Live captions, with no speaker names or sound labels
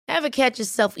Ever catch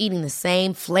yourself eating the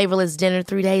same flavorless dinner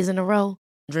 3 days in a row?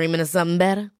 Dreaming of something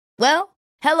better? Well,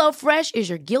 HelloFresh is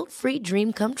your guilt-free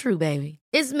dream come true, baby.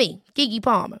 It's me, Keke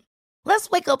Palmer. Let's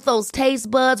wake up those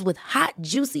taste buds with hot,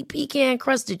 juicy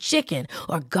pecan-crusted chicken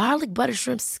or garlic butter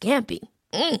shrimp scampi.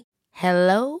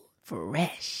 Hello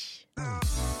Fresh.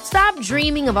 Stop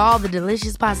dreaming of all the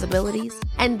delicious possibilities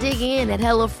and dig in at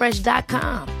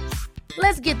HelloFresh.com.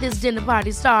 Let's get this dinner party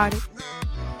started.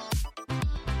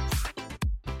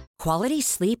 Quality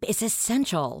sleep is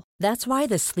essential. That's why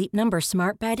the Sleep Number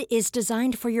Smart Bed is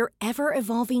designed for your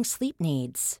ever-evolving sleep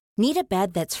needs. Need a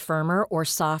bed that's firmer or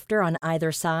softer on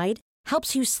either side?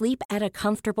 Helps you sleep at a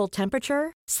comfortable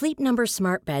temperature? Sleep Number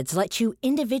Smart Beds let you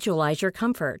individualize your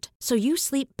comfort, so you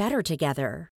sleep better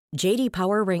together. J.D.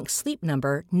 Power ranks Sleep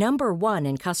Number number 1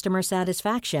 in customer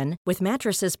satisfaction with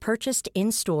mattresses purchased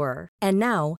in-store. And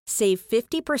now, save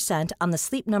 50% on the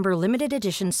Sleep Number Limited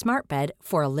Edition Smart Bed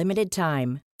for a limited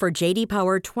time. For J.D.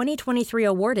 Power 2023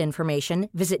 award information,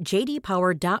 visit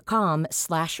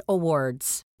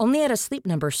jdpower.com/awards. Only at a Sleep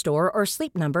Number store or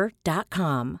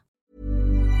sleepnumber.com.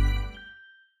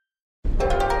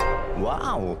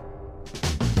 Wow.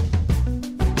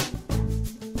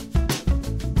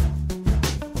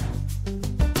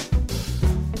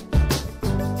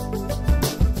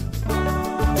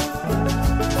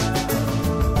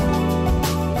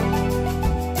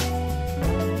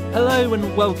 Hello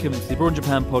and welcome to the Abroad in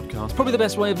Japan podcast, probably the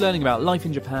best way of learning about life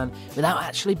in Japan without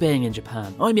actually being in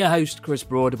Japan. I'm your host, Chris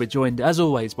Broad, and we're joined, as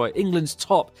always, by England's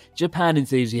top Japan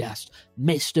enthusiast,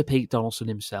 Mr. Pete Donaldson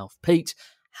himself. Pete,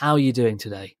 how are you doing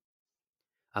today?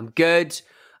 I'm good.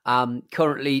 I'm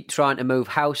currently trying to move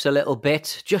house a little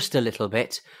bit, just a little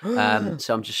bit.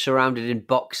 So I'm just surrounded in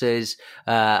boxes.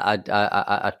 I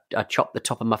chopped the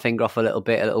top of my finger off a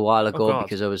little while ago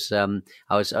because I was trying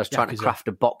to craft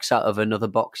a box out of another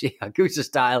box. Yeah, Yakuza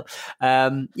style.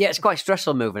 It's quite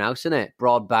stressful moving house, isn't it?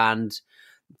 Broadband,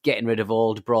 getting rid of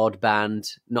old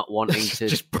broadband, not wanting to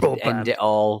Just broadband. end it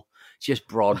all. Just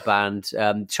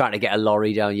broadband, trying to get a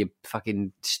lorry down your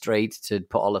fucking street to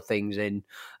put all the things in,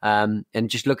 and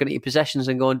just looking at your possessions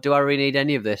and going, do I really need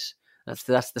any of this?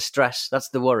 That's the stress. That's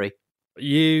the worry.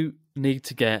 You need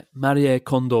to get Marie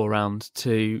Kondo around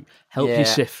to help you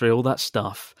sift through all that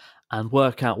stuff and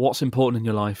work out what's important in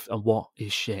your life and what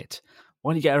is shit.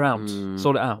 Why don't you get around,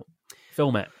 sort it out,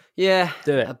 film it? Yeah,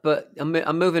 Do it. But I'm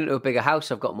moving into a bigger house.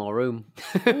 I've got more room.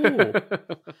 Ooh.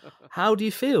 How do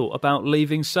you feel about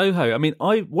leaving Soho? I mean,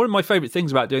 one of my favourite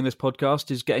things about doing this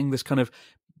podcast is getting this kind of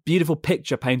beautiful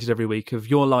picture painted every week of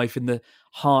your life in the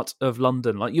heart of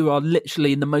London. Like, you are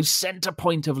literally in the most centre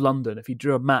point of London. If you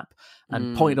drew a map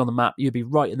and pointed on the map, you'd be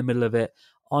right in the middle of it.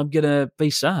 I'm going to be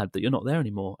sad that you're not there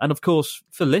anymore. And of course,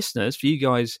 for listeners, for you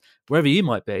guys, wherever you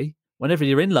might be, whenever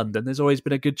you're in London, there's always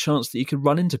been a good chance that you could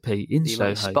run into Pete in Soho.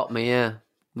 Might spot me, yeah.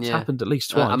 It's happened at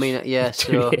least twice.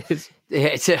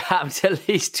 It's happened at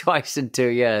least twice in 2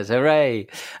 years. Hooray!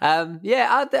 I am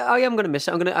going to miss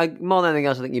it. More than anything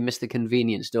else, I think you miss the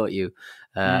convenience, don't you,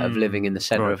 of living in the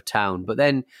centre of town. But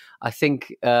then I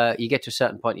think you get to a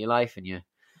certain point in your life, and you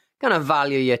kind of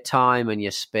value your time and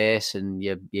your space and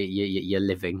your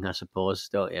living, I suppose,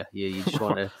 don't you? You just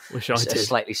want a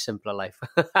slightly simpler life.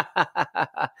 But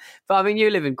I mean,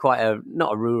 you live in quite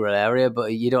not a rural area,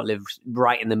 but you don't live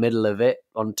right in the middle of it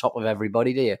on top of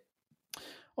everybody, do you?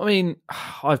 I mean,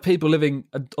 I have people living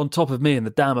on top of me in the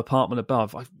damn apartment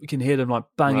above. We can hear them like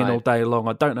banging all day long.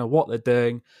 I don't know what they're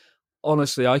doing.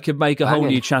 Honestly, I could make a whole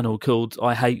new channel called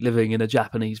I Hate Living in a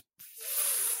Japanese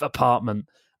Apartment.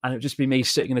 And it would just be me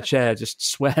sitting in a chair just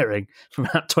swearing for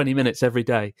about 20 minutes every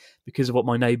day because of what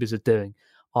my neighbours are doing.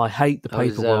 I hate the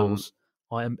paper walls.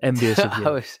 I am envious of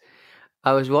you.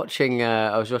 I was watching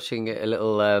a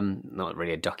little, not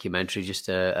really a documentary, just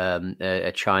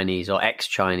a Chinese or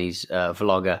ex-Chinese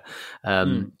vlogger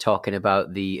talking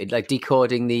about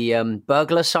decoding the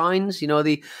burglar signs. You know,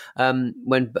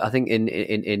 when I think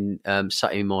in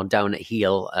slightly more down at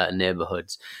heel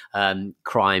neighborhoods,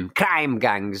 crime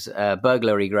gangs,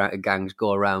 burglary gangs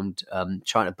go around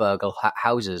trying to burgle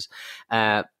houses,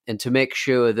 and to make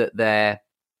sure that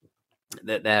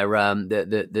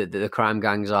the crime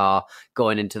gangs are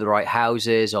going into the right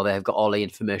houses, or they have got all the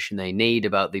information they need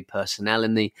about the personnel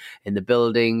in the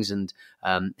buildings and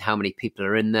how many people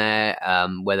are in there,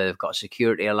 whether they've got a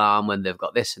security alarm, when they've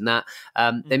got this and that.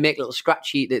 They make little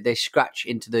they scratch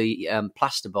into the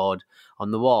plasterboard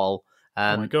on the wall.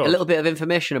 A little bit of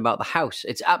information about the house.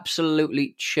 It's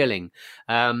absolutely chilling.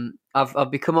 I've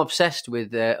become obsessed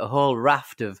with a whole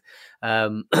raft of,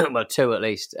 two at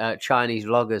least, Chinese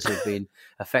vloggers who've been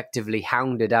effectively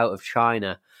hounded out of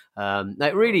China.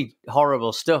 Like really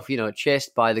horrible stuff, you know,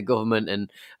 chased by the government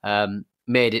and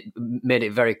made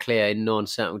it very clear in no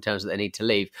uncertain terms that they need to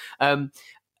leave.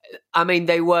 I mean,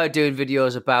 they were doing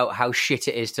videos about how shit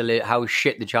it is to live, how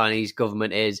shit the Chinese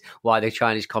government is, why the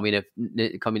Chinese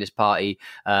Communist Party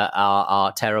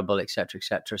are terrible, etc.,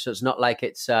 etc. So it's not like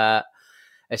it's. Sorry,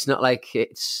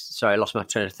 I lost my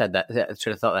train of thought there.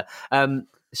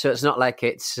 So it's not like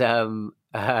it's.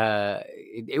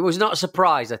 It was not a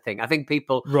surprise. I think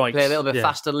people play a little bit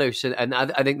fast and loose, and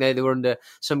I think they were under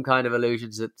some kind of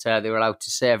illusions that they were allowed to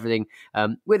say everything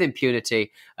with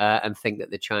impunity, and think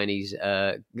that the Chinese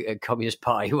Communist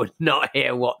Party would not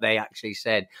hear what they actually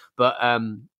said. But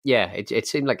it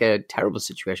seemed like a terrible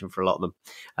situation for a lot of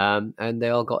them, and they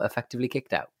all got effectively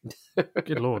kicked out.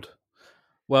 Good Lord.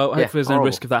 Well, hopefully there's no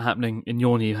risk of that happening in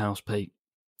your new house, Pete.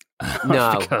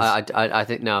 No, I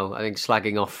think no. I think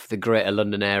slagging off the Greater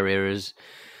London area is.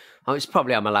 It's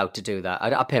probably I'm allowed to do that.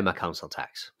 I pay my council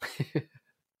tax.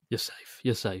 You're safe.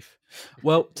 You're safe.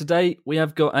 Well, today we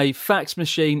have got a fax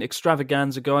machine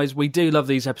extravaganza, guys. We do love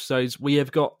these episodes. We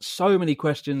have got so many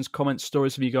questions, comments,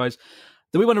 stories from you guys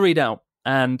that we want to read out,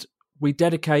 and we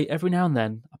dedicate every now and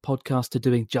then a podcast to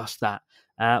doing just that.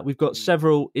 We've got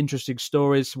several interesting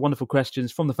stories, wonderful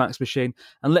questions from the fax machine,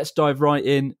 and let's dive right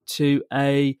in to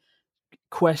a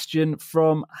question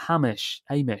from Hamish.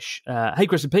 Hey,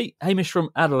 Chris and Pete. Hamish from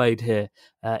Adelaide here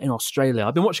in Australia.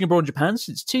 I've been watching Abroad in Japan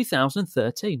since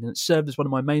 2013, and it's served as one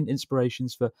of my main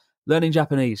inspirations for learning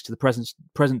Japanese to the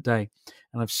present day.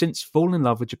 And I've since fallen in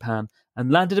love with Japan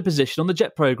and landed a position on the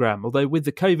JET program, although with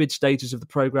the COVID status of the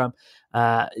program,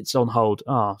 it's on hold.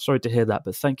 Sorry to hear that,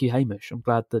 but thank you, Hamish. I'm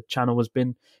glad the channel has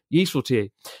been useful to you.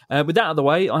 With that out of the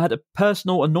way, I had a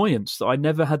personal annoyance that I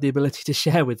never had the ability to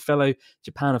share with fellow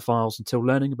Japanophiles until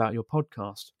learning about your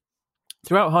podcast.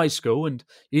 Throughout high school and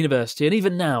university, and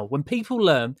even now, when people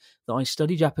learn that I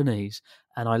study Japanese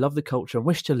and I love the culture and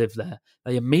wish to live there,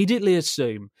 they immediately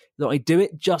assume that I do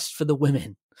it just for the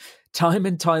women. Time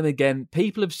and time again,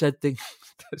 people have said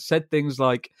things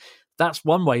like, that's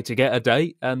one way to get a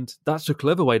date, and that's a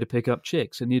clever way to pick up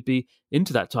chicks, and you'd be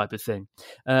into that type of thing.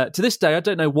 To this day, I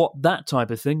don't know what that type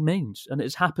of thing means, and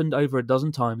it's happened over a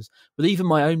dozen times, with even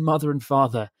my own mother and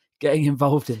father getting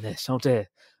involved in this. Oh dear.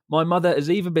 My mother has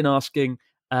even been asking,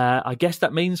 I guess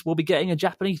that means we'll be getting a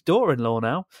Japanese daughter-in-law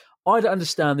now. I don't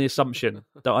understand the assumption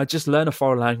that I just learn a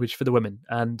foreign language for the women,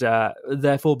 and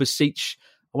therefore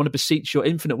I want to beseech your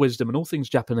infinite wisdom in all things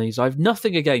Japanese. I have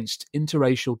nothing against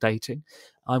interracial dating.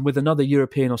 I'm with another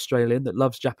European Australian that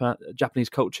loves Japanese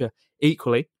culture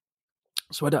equally.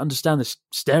 So I don't understand this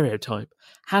stereotype.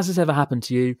 Has this ever happened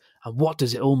to you? And what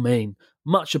does it all mean?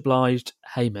 Much obliged,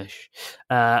 Hamish.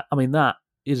 That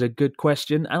is a good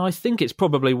question. And I think it's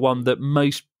probably one that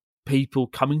most people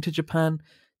coming to Japan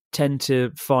tend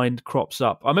to find crops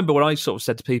up. I remember when I sort of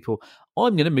said to people,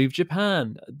 I'm going to move to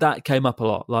Japan. That came up a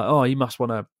lot. Like, you must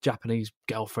want a Japanese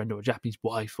girlfriend or a Japanese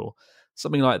wife or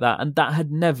something like that. And that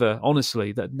had never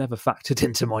factored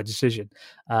into my decision.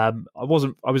 I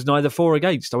was neither for or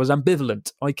against. I was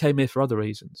ambivalent. I came here for other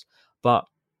reasons. But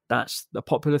that's a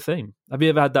popular theme. Have you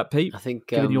ever had that, Pete? I think,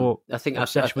 given your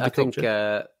obsession with the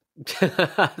culture?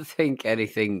 I think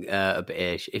anything a bit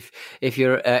Asian. If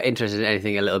you're interested in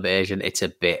anything a little bit Asian, it's a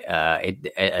bit.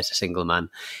 As a single man,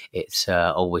 it's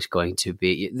always going to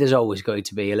be. There's always going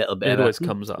to be a little bit. It always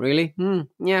comes up. Really?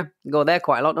 Yeah, you go there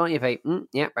quite a lot, don't you, Pete?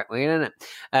 Yeah, right, isn't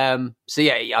it? So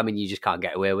yeah, I mean, you just can't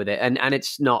get away with it, and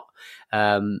it's not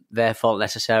their fault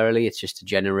necessarily. It's just a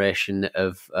generation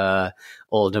of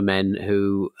older men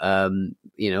who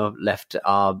left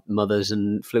our mothers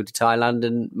and flew to Thailand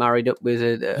and married up with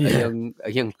a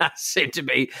young lass, seem to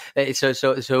be.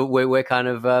 So we're kind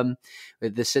of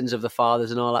with the sins of the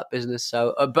fathers and all that business.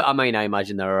 So, but I mean, I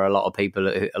imagine there are a lot of people,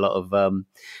 a lot of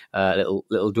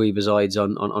little dweebazoids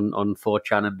on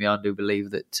 4chan and beyond who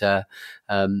believe that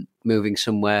moving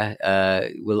somewhere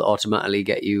will automatically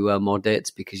get you more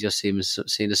dates because you're seen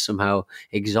as somehow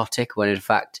exotic, when in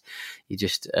fact you're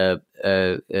just a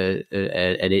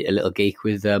little geek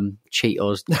with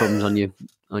Cheetos crumbs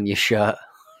on your shirt.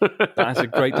 That's a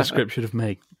great description of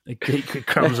me. A geek with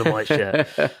crumbs on my shirt.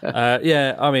 I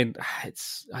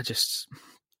just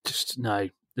no.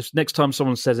 Just next time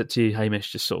someone says it to you,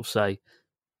 Hamish, just sort of say,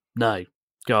 no,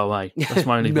 go away. That's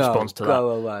my only response to that. Go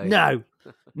away.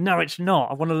 No, it's not.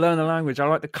 I want to learn the language. I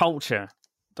like the culture.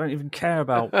 Don't even care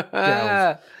about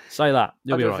girls. Say that.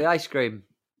 You'll be all right. The ice cream.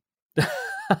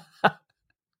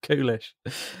 Coolish.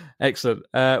 Excellent.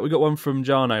 We got one from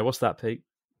Jarno. What's that, Pete?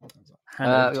 We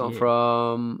got one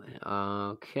from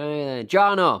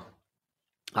Jarno.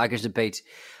 Hi, Chris and Pete.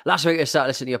 Last week I started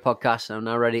listening to your podcast, and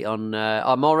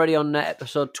I'm already on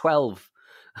episode 12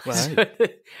 Wow.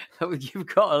 You've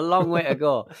got a long way to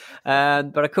go.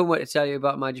 But I couldn't wait to tell you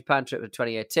about my Japan trip of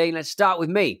 2018. Let's start with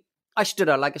me. I stood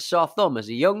out like a sore thumb as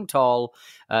a young, tall,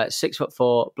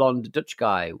 6'4", blonde Dutch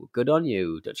guy. Good on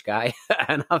you, Dutch guy.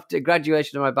 And after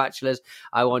graduation of my bachelor's,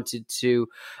 I wanted to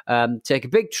take a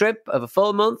big trip of a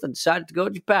full month and decided to go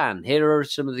to Japan. Here are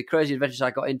some of the crazy adventures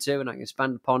I got into, and I can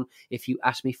expand upon if you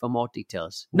ask me for more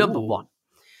details. Number one.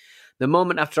 The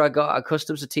moment after I got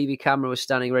accustomed to TV camera was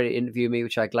standing ready to interview me,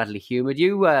 which I gladly humoured.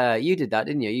 You did that,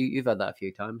 didn't you? You've had that a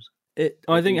few times.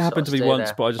 I think it happened to me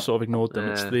once, but I just sort of ignored them.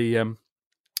 It's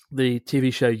the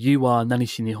TV show You Are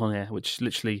Nanishi Nihone, which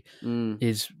literally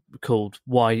is called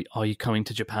Why Are You Coming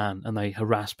to Japan? And they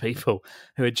harass people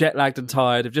who are jet lagged and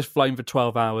tired, have just flown for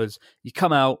 12 hours. You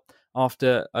come out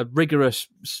after a rigorous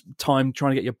time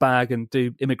trying to get your bag and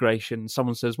do immigration.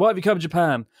 Someone says, why have you come to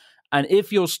Japan? And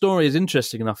if your story is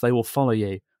interesting enough, they will follow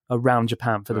you around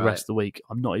Japan for the rest of the week.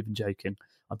 I'm not even joking.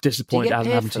 I'm disappointed it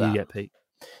hasn't happened to you yet, Pete.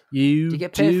 You do you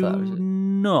get paid for that,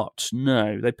 not.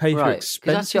 No, they pay for expenses.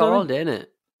 Because that's your holiday, isn't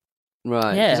it?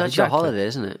 Right. Yeah, that's your holiday,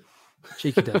 isn't it?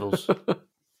 Cheeky devils.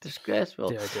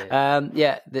 Disgraceful.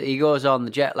 He goes on,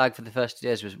 the jet lag for the first 2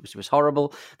 days was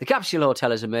horrible. The capsule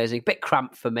hotel is amazing. Bit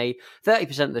cramped for me.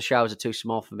 30% of the showers are too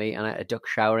small for me, and I had a duck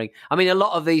showering. I mean, a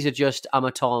lot of these are just, I'm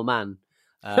a tall man.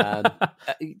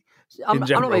 I'm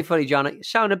not being funny, John. You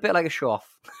sound a bit like a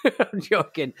show-off. I'm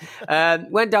joking.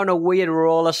 Went down a weird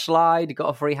roller slide. Got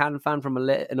a free hand fan from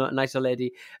a nicer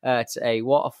lady at a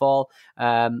waterfall.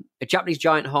 A Japanese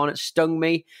giant hornet stung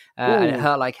me, and it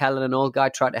hurt like hell. And an old guy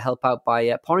tried to help out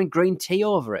by pouring green tea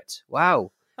over it.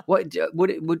 Wow. What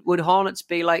would hornets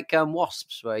be like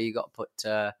wasps, where you got to put?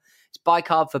 It's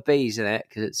bicarb for bees in it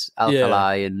because it's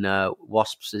alkali, and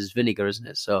wasps is vinegar, isn't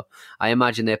it? So I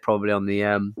imagine they're probably on the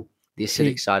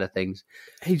acidic side of things.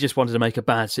 He just wanted to make a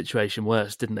bad situation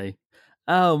worse, didn't he?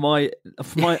 Oh, my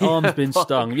arm's been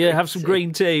stung. Yeah, have some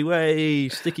green tea. Way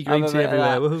sticky green tea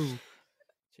everywhere.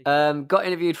 Woohoo. Got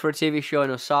interviewed for a TV show in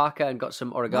Osaka and got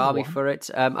some origami for it.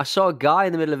 I saw a guy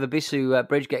in the middle of Ibisu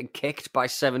Bridge getting kicked by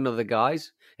 7 other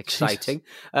guys. Exciting.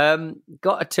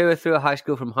 Got a tour through a high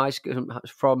school from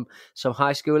some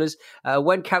high schoolers.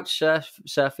 Went couch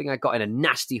surfing. I got in a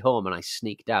nasty home and I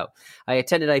sneaked out. I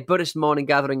attended a Buddhist morning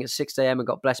gathering at 6 a.m. and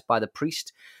got blessed by the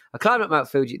priest. I climbed up Mount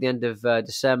Fuji at the end of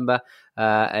December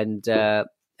and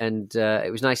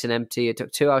it was nice and empty. It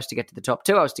took 2 hours to get to the top,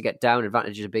 2 hours to get down.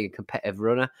 Advantages of being a competitive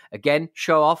runner. Again,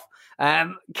 show off.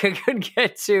 Couldn't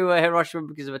get to Hiroshima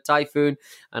because of a typhoon,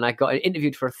 and I got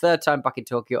interviewed for a third time back in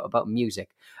Tokyo about music.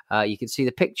 You can see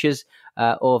the pictures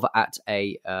over at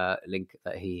a link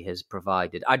that he has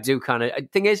provided. I do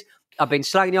thing is, I've been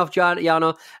slagging you off,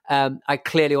 Jano. I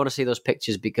clearly want to see those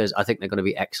pictures because I think they're going to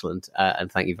be excellent.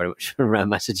 And thank you very much for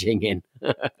messaging in.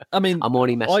 I mean, I'm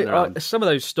only messing around. Some of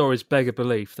those stories beg a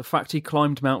belief. The fact he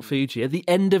climbed Mount Fuji at the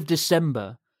end of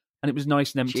December and it was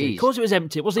nice and empty. Jeez. Of course it was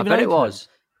empty. It wasn't even open. It was.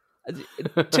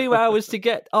 2 hours to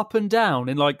get up and down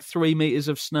in like 3 meters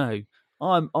of snow.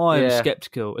 I'm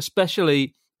skeptical,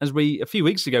 especially as a few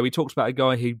weeks ago, we talked about a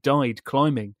guy who died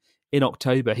climbing in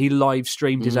October. He live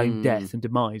streamed his own death and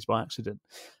demise by accident.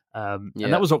 And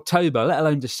that was October, let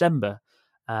alone December.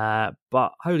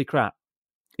 But holy crap.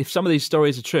 If some of these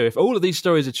stories are true, if all of these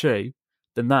stories are true,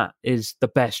 then that is the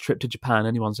best trip to Japan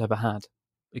anyone's ever had.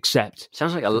 Except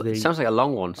sounds like a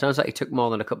long one. Sounds like it took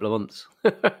more than a couple of months.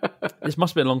 This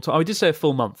must have been a long time. I did say a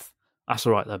full month. That's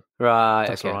all right then. Right.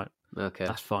 That's all right. Okay.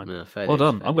 That's fine. No, well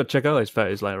done. I'm going to check out those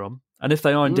photos later on. And if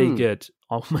they are indeed good,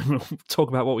 I'll talk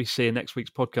about what we see in next week's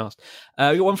podcast.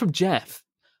 We got one from Jeff.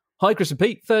 Hi, Chris and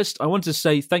Pete. First, I want to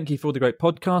say thank you for all the great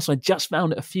podcasts. I just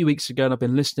found it a few weeks ago and I've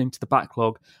been listening to the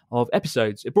backlog of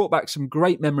episodes. It brought back some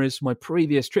great memories from my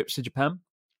previous trips to Japan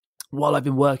while I've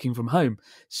been working from home,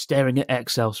 staring at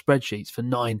Excel spreadsheets for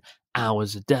 9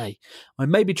 hours a day. I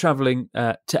may be travelling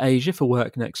to Asia for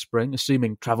work next spring,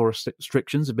 assuming travel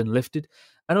restrictions have been lifted,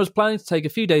 and I was planning to take a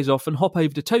few days off and hop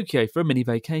over to Tokyo for a mini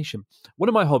vacation. One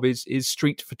of my hobbies is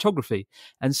street photography,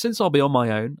 and since I'll be on my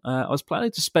own, I was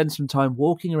planning to spend some time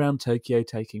walking around Tokyo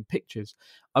taking pictures.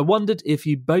 I wondered if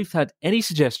you both had any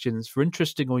suggestions for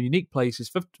interesting or unique places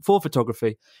for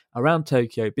photography around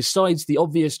Tokyo, besides the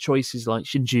obvious choices like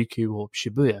Shinjuku or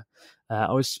Shibuya.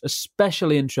 I was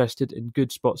especially interested in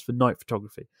good spots for night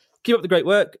photography. Keep up the great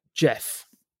work, Jeff.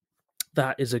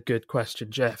 That is a good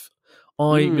question, Jeff.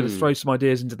 I'm going to throw some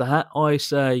ideas into the hat. I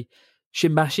say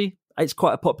Shimbashi. It's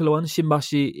quite a popular one.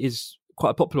 Shimbashi is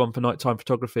quite a popular one for nighttime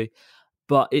photography,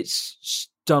 but it's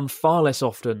done far less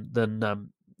often than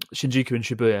Shinjuku and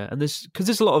Shibuya. And because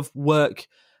there's a lot of work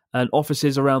and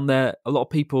offices around there, a lot of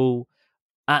people,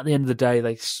 at the end of the day,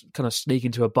 they kind of sneak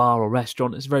into a bar or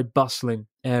restaurant. It's a very bustling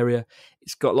area.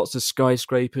 It's got lots of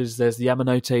skyscrapers. There's the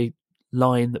Yamanote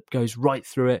line that goes right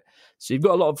through it. So you've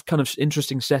got a lot of kind of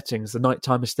interesting settings, the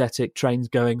nighttime aesthetic, trains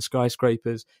going,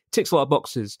 skyscrapers. Ticks a lot of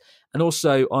boxes. And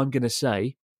also, I'm going to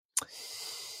say,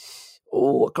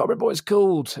 I can't remember what it's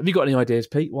called. Have you got any ideas,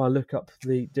 Pete, while I look up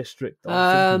the district that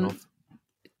I'm thinking of?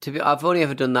 I've only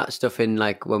ever done that stuff in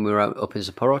like when we were up in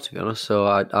Sapporo, to be honest. So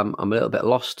I'm a little bit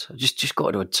lost. Just got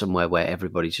to do it somewhere where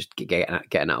everybody's just getting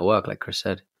out of work, like Chris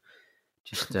said.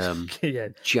 Just jam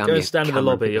go and stand in the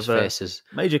lobby of a faces.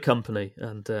 Major company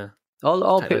and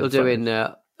all people do in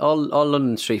all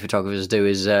London street photographers do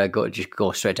is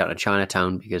go straight down to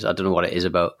Chinatown, because I don't know what it is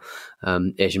about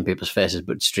Asian people's faces,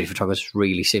 but street photographers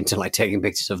really seem to like taking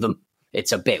pictures of them.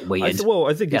 It's a bit weird. I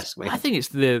think it's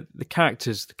the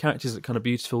characters. The characters are kind of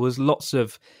beautiful. There's lots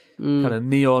of kind of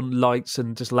neon lights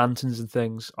and just lanterns and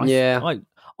things. I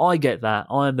get that.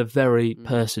 I am the very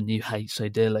person you hate so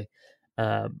dearly.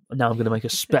 Now I'm going to make a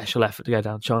special effort to go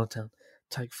down Chinatown,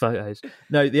 take photos.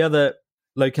 No, the other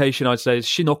location I'd say is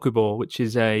Shinokubo, which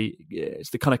is it's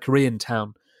the kind of Korean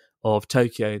town of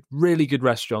Tokyo. Really good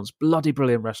restaurants, bloody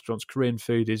brilliant restaurants. Korean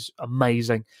food is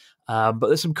amazing. But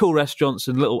there's some cool restaurants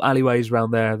and little alleyways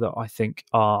around there that I think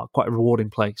are quite a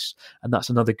rewarding place. And that's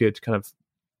another good kind of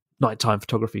nighttime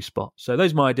photography spot. So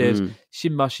those are my ideas.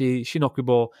 Shinbashi,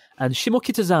 Shinokubo, and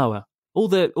Shimokitazawa. All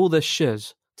the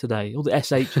shs today, all the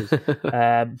SHs.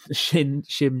 Shin.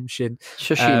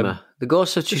 Tsushima. The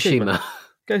Ghost of Tsushima.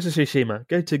 Go to Tsushima.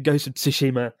 Go to Ghost of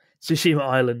Tsushima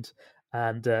Island,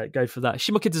 and go for that.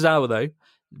 Shimokitazawa, though,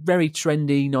 very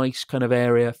trendy, nice kind of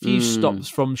area. A few stops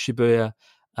from Shibuya.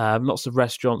 Lots of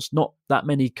restaurants, not that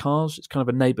many cars. It's kind of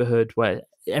a neighbourhood where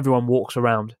everyone walks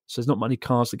around, so there's not many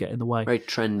cars that get in the way. Very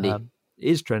trendy. It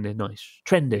is trendy, nice.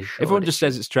 Trendy. Sure, everyone just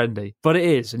says it's trendy, but it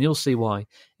is, and you'll see why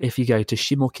if you go to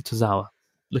Shimokitazawa.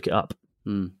 Look it up.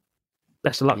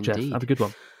 Best of luck, Indeed. Jeff. Have a good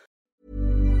one.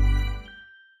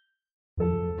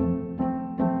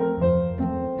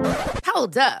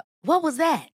 Hold up. What was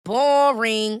that?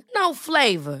 Boring. No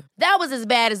flavor. That was as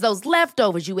bad as those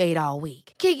leftovers you ate all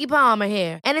week. Keke Palmer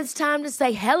here, and it's time to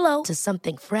say hello to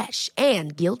something fresh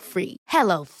and guilt-free.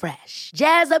 Hello Fresh.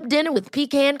 Jazz up dinner with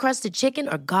pecan-crusted chicken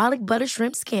or garlic butter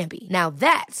shrimp scampi. Now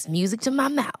that's music to my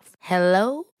mouth.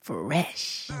 Hello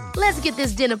Fresh. Let's get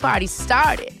this dinner party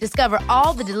started. Discover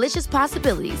all the delicious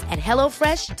possibilities at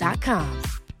HelloFresh.com.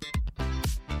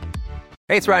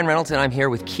 Hey, it's Ryan Reynolds, and I'm here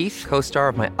with Keith, co-star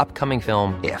of my upcoming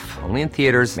film, If, only in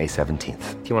theaters May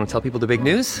 17th. Do you want to tell people the big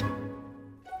news?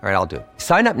 All right, I'll do it.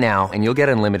 Sign up now and you'll get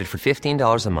unlimited for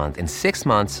 $15 a month and 6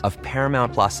 months of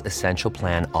Paramount Plus Essential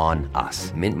Plan on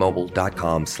us.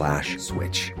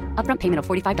 MintMobile.com/switch. Upfront payment of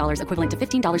 $45 equivalent to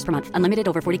 $15 per month. Unlimited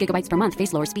over 40 gigabytes per month.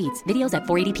 Face lower speeds. Videos at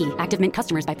 480p. Active Mint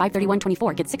customers by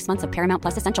 531.24 get 6 months of Paramount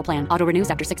Plus Essential Plan. Auto renews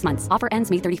after 6 months. Offer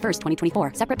ends May 31st,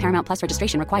 2024. Separate Paramount Plus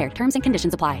registration required. Terms and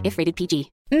conditions apply if rated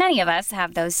PG. Many of us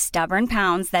have those stubborn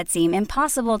pounds that seem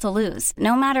impossible to lose,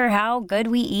 no matter how good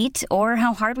we eat or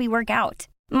how hard we work out.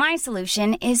 My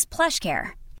solution is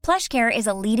PlushCare. PlushCare is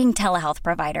a leading telehealth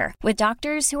provider with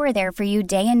doctors who are there for you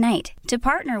day and night to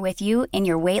partner with you in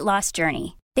your weight loss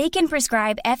journey. They can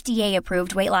prescribe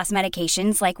FDA-approved weight loss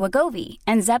medications like Wegovy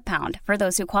and Zepbound for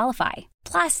those who qualify.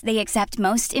 Plus, they accept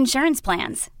most insurance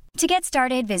plans. To get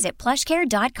started, visit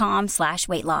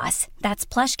plushcare.com/weightloss. That's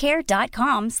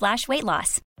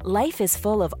plushcare.com/weightloss. Life is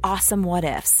full of awesome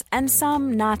what-ifs, and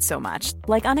some not so much,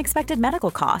 like unexpected medical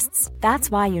costs.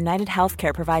 That's why United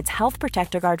Healthcare provides Health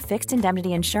Protector Guard fixed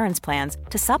indemnity insurance plans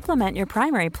to supplement your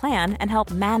primary plan and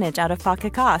help manage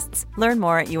out-of-pocket costs. Learn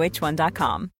more at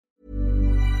uh1.com.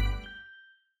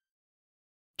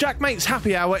 Jack Mate's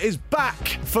Happy Hour is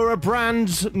back for a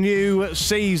brand new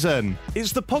season.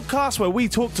 It's the podcast where we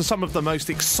talk to some of the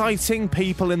most exciting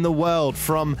people in the world,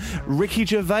 from Ricky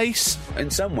Gervais.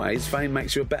 In some ways, fame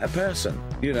makes you a better person.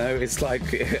 You know, it's like,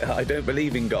 I don't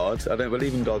believe in God. I don't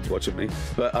believe in God's watching me.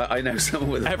 But I know someone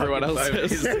with everyone else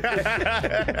is.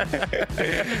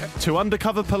 To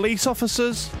undercover police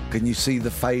officers. Can you see the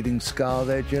fading scar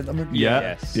there, gentlemen? Yeah.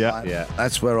 Yes. Yeah.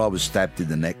 That's where I was stabbed in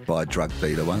the neck by a drug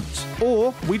dealer once.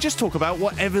 Or we just talk about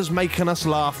whatever's making us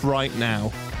laugh right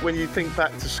now. When you think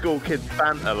back to school kid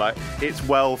banter, like, it's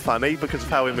well funny because of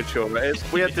how immature it is.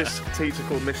 We had this teacher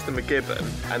called Mr. McGibbon,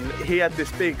 and he had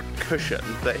this big cushion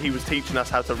that he was teaching us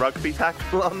how to rugby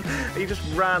tackle on. He just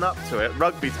ran up to it,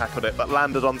 rugby tackled it, but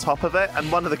landed on top of it,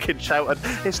 and one of the kids shouted,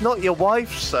 "It's not your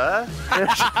wife, sir."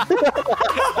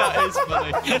 That is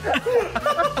funny.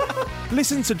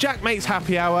 Listen to Jack Mate's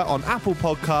Happy Hour on Apple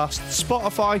Podcasts,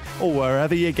 Spotify, or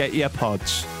wherever you get your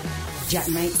pods. Jack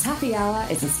Mate's Happy Hour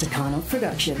is a Stakhanov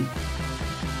production.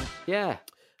 Yeah,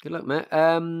 good luck, mate.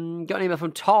 Got an email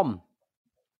from Tom.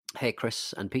 Hey,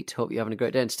 Chris and Pete. Hope you're having a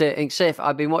great day and staying safe.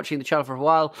 I've been watching the channel for a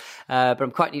while, but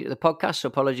I'm quite new to the podcast, so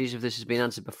apologies if this has been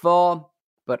answered before,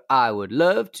 but I would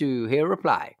love to hear a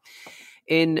reply.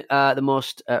 In the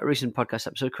most recent podcast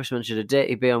episode, Chris mentioned a date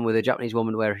he'd been on with a Japanese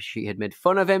woman where she had made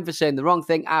fun of him for saying the wrong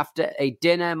thing after a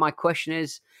dinner. My question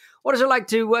is, what is it like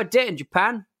to date in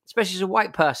Japan, especially as a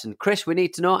white person? Chris, we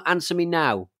need to know. Answer me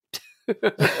now.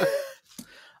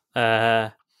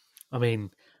 I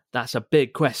mean, that's a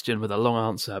big question with a long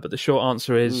answer, but the short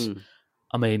answer is,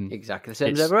 I mean... Exactly the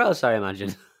same as everywhere else, I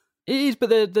imagine. It is, but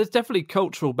there's definitely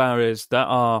cultural barriers that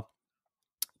are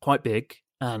quite big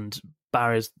and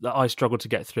barriers that I struggle to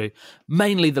get through.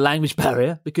 Mainly the language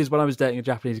barrier, because when I was dating a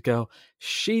Japanese girl,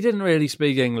 she didn't really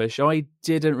speak English. I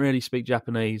didn't really speak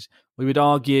Japanese. We would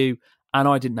argue, and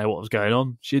I didn't know what was going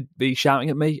on. She'd be shouting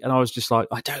at me, and I was just like,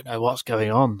 I don't know what's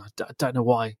going on. I don't know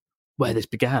where this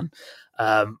began.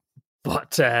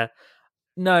 But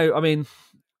no, I mean,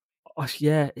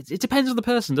 yeah, it depends on the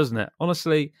person, doesn't it?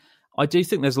 Honestly, I do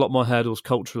think there's a lot more hurdles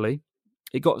culturally.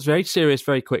 It got very serious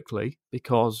very quickly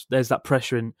because there's that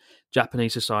pressure in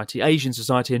Japanese society, Asian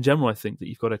society in general, I think, that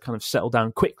you've got to kind of settle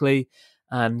down quickly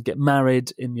and get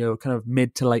married in your kind of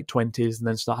mid to late 20s and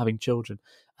then start having children.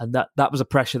 And that was a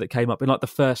pressure that came up in like the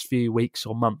first few weeks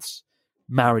or months.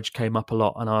 Marriage came up a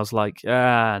lot, and I was like,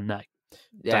 no, don't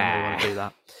really want to do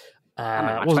that.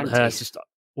 Wasn't her, just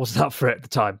wasn't up for it at the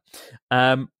time.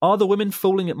 Are the women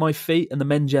falling at my feet and the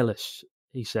men jealous?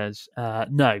 He says,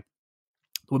 no,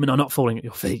 the women are not falling at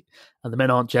your feet and the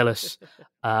men aren't jealous.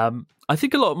 I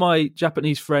think a lot of my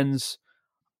Japanese friends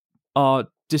are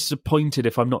disappointed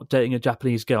if I'm not dating a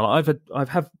Japanese girl. I've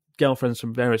had girlfriends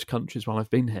from various countries while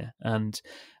I've been here, and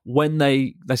when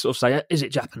they sort of say, is it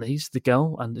Japanese, the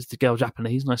girl, and is the girl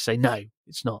Japanese, and I say no,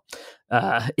 it's not.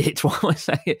 It's why I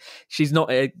say she's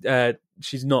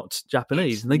not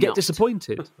Japanese, and they get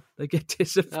disappointed. They get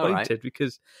disappointed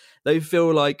because they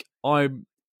feel like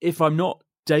if I'm not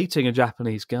dating a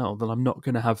Japanese girl, then I'm not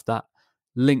going to have that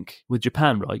link with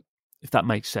Japan, right? If that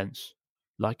makes sense.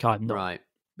 Like I'm not. Right.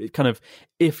 It kind of,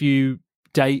 if you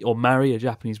date or marry a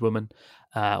Japanese woman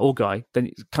or guy, then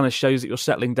it kind of shows that you're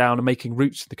settling down and making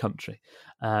roots in the country.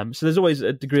 So there's always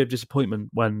a degree of disappointment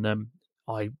when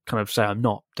I kind of say I'm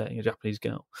not dating a Japanese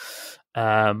girl.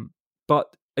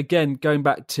 But again, going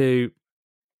back to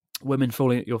women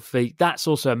falling at your feet, that's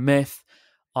also a myth.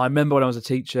 I remember when I was a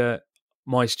teacher,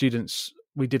 my students,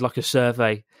 we did like a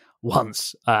survey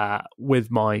once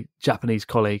with my Japanese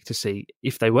colleague to see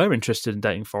if they were interested in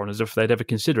dating foreigners or if they'd ever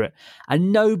consider it.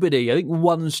 And nobody, I think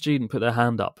one student put their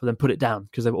hand up and then put it down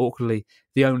because they were awkwardly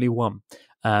the only one.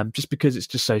 Just because it's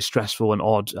just so stressful and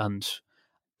odd and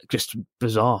just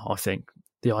bizarre, I think.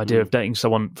 The idea of dating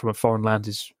someone from a foreign land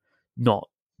is not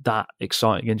that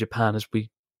exciting in Japan as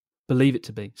we believe it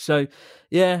to be. So,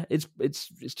 yeah, it's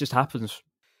just happens.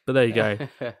 But there you go.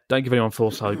 Don't give anyone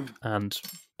false hope. And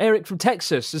Eric from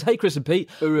Texas says, hey, Chris and Pete,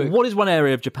 what is one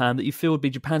area of Japan that you feel would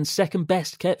be Japan's second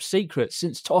best kept secret,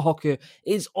 since Tohoku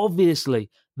is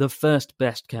obviously the first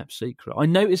best kept secret? I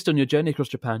noticed on your journey across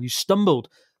Japan, you stumbled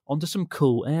onto some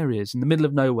cool areas in the middle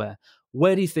of nowhere.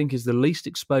 Where do you think is the least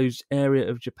exposed area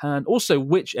of Japan? Also,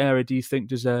 which area do you think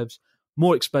deserves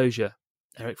more exposure?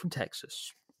 Eric from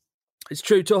Texas. It's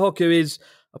true, Tohoku is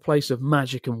a place of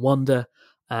magic and wonder.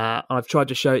 I've tried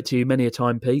to show it to you many a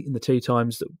time, Pete, in the 2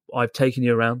 times that I've taken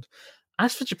you around.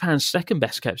 As for Japan's second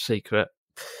best kept secret,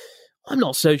 I'm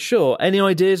not so sure. Any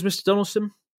ideas, Mr.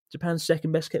 Donaldson? Japan's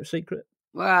second best kept secret?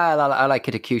 Well, I like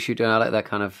Kitakyushu, don't I? I like that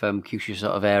kind of Kyushu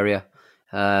sort of area.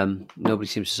 Nobody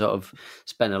seems to sort of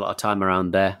spend a lot of time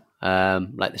around there.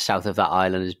 Like the south of that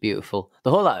island is beautiful.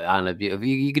 The whole island is beautiful.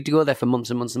 You get to go there for months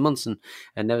and months and months and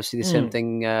never see the same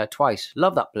thing twice.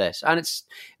 Love that place. And it's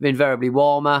invariably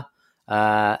warmer.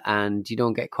 And you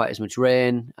don't get quite as much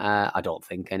rain. I don't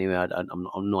think, anyway.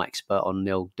 I'm no expert on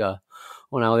the old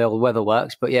on how the old weather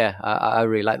works, but yeah, I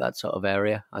really like that sort of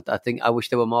area. I think I wish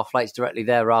there were more flights directly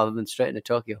there rather than straight into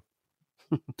Tokyo.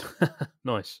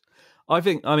 Nice. I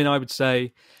would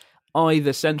say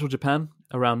either central Japan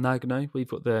around Nagano, we've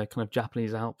got the kind of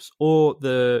Japanese Alps, or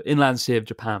the inland sea of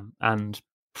Japan, and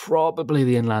probably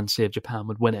the inland sea of Japan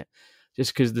would win it,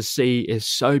 just because the sea is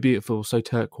so beautiful, so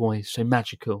turquoise, so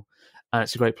magical. And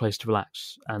it's a great place to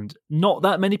relax. And not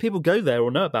that many people go there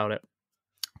or know about it.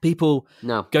 People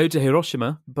go to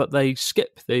Hiroshima, but they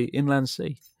skip the inland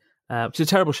sea, which is a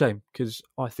terrible shame because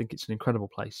I think it's an incredible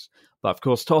place. But of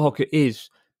course, Tohoku is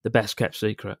the best kept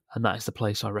secret, and that is the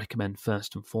place I recommend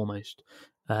first and foremost.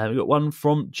 We've got one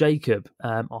from Jacob.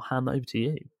 I'll hand that over to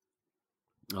you.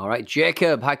 All right,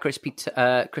 Jacob. Hi, Chris, Pete,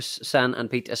 Chris, San, and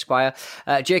Pete Esquire.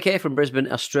 JK from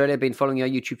Brisbane, Australia. Been following your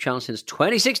YouTube channel since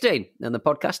 2016 and the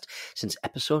podcast since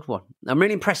episode 1. I'm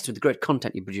really impressed with the great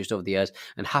content you produced over the years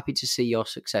and happy to see your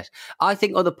success. I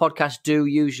think other podcasts do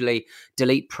usually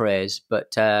delete praise,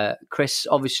 but Chris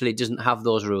obviously doesn't have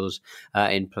those rules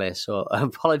in place. So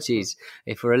apologies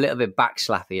if we're a little bit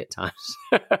backslappy at times.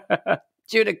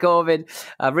 Due to COVID,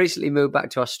 I've recently moved back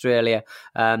to Australia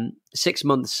 6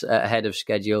 months ahead of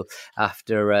schedule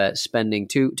after spending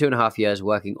two and a half years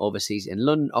working overseas in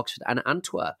London, Oxford and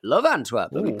Antwerp. Love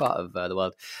Antwerp, lovely part of the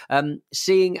world.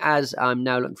 Seeing as I'm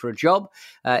now looking for a job,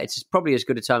 it's probably as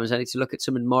good a time as any to look at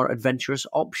some more adventurous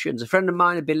options. A friend of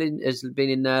mine has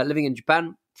been living in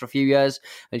Japan for a few years,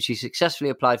 and she successfully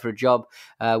applied for a job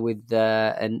with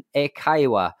an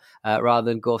eikaiwa rather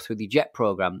than go through the JET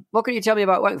program. What can you tell me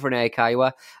about working for an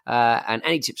eikaiwa and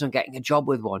any tips on getting a job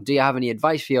with one? Do you have any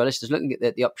advice for your listeners looking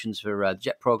at the options for the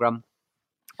JET program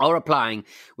or applying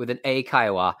with an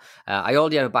eikaiwa? I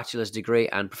already have a bachelor's degree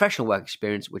and professional work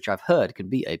experience, which I've heard can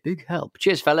be a big help.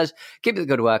 Cheers, fellas. Keep up the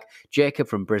good work. Jacob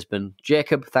from Brisbane.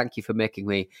 Jacob, thank you for making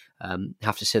me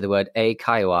have to say the word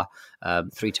eikaiwa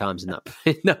 3 times in that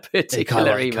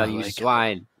particular email, you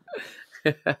swine.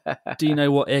 Do you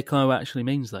know what eikaiwa actually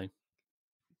means, though?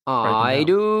 I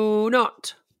do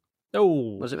not.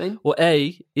 Oh, what does it mean? Well,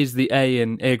 A is the A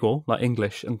in ego, like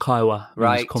English, and kaiwa means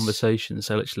right. conversation.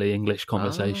 So literally English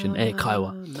conversation.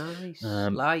 Eikaiwa.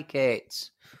 Nice, like it.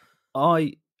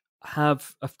 I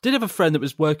did have a friend that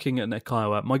was working at an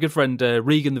eikaiwa. My good friend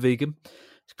Regan the vegan.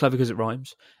 It's clever because it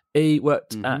rhymes. He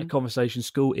worked at a conversation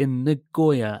school in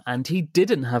Nagoya, and he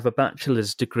didn't have a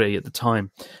bachelor's degree at the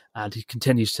time, and he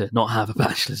continues to not have a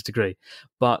bachelor's degree.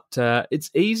 But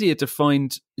it's easier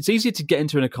to get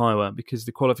into an eikaiwa because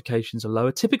the qualifications are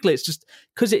lower. Typically, it's just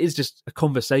because it is just a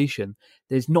conversation.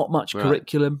 There's not much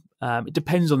curriculum. It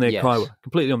depends on the eikaiwa,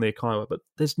 completely on the eikaiwa, but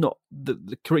there's not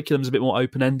the curriculum's a bit more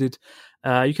open ended.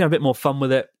 You can have a bit more fun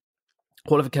with it.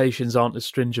 Qualifications aren't as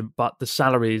stringent, but the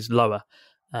salary is lower.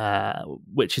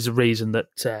 Which is a reason that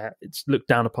it's looked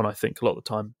down upon, I think, a lot of the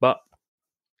time. But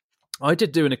I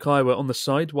did do an eikaiwa on the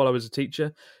side while I was a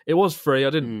teacher. It was free. I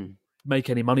didn't make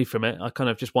any money from it. I kind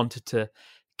of just wanted to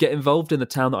get involved in the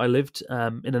town that I lived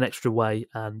in an extra way,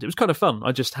 and it was kind of fun.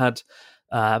 I just had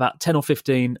about 10 or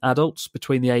 15 adults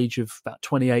between the age of about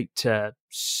 28 to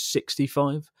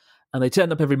 65, and they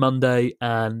turned up every Monday,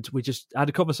 and we just had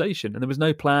a conversation, and there was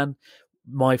no plan.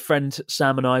 My friend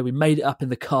Sam and I, we made it up in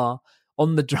the car.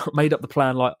 Made up the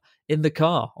plan like in the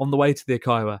car on the way to the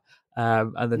eikaiwa,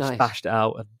 and then just bashed it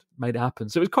out and made it happen.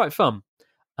 So it was quite fun.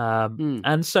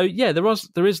 And so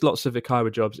there is lots of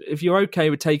eikaiwa jobs. If you're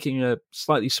okay with taking a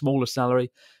slightly smaller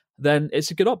salary, then it's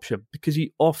a good option because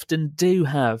you often do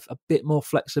have a bit more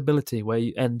flexibility where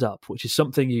you end up, which is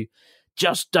something you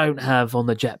just don't have on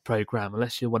the JET program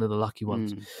unless you're one of the lucky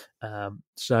ones.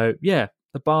 So the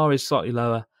bar is slightly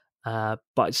lower.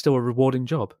 But it's still a rewarding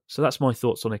job. So that's my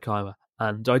thoughts on eikaiwa.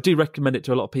 And I do recommend it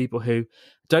to a lot of people who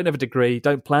don't have a degree,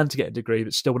 don't plan to get a degree,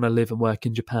 but still want to live and work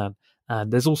in Japan.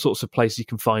 And there's all sorts of places you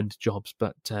can find jobs.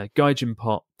 But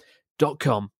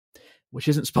gaijinpot.com, which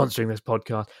isn't sponsoring this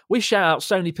podcast, we shout out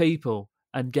so many people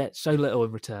and get so little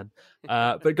in return.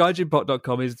 But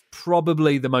gaijinpot.com is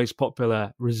probably the most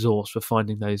popular resource for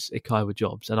finding those eikaiwa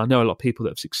jobs. And I know a lot of people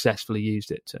that have successfully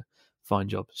used it to find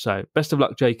jobs. So best of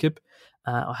luck, Jacob.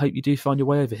 I hope you do find your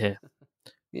way over here.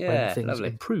 Yeah, when things lovely.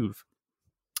 improve.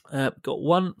 Got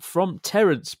one from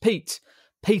Terence. Pete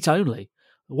only.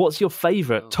 What's your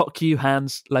favourite Tokyu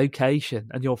Hands location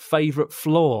and your favourite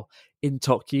floor in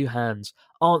Tokyu Hands?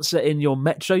 Answer in your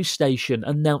metro station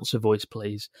announcer voice,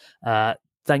 please.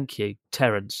 Thank you,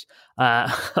 Terence.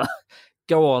 Go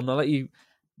on, I'll let you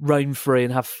roam free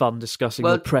and have fun discussing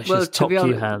your precious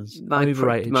Tokyu Hands.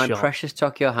 Overrated my shop. precious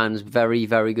Tokyu Hands, very,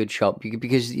 very good shop.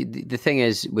 Because the thing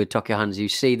is, with Tokyu Hands, you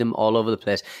see them all over the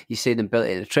place. You see them built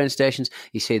in the train stations.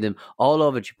 You see them all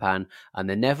over Japan. And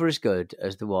they're never as good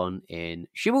as the one in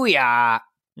Shibuya.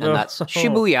 And that's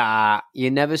Shibuya.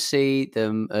 You never see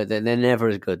them. They're never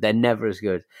as good. They're never as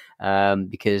good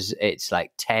because it's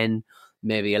like 10,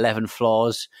 maybe 11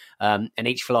 floors, and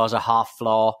each floor is a half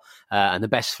floor. And the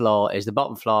best floor is the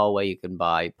bottom floor where you can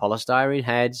buy polystyrene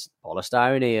heads,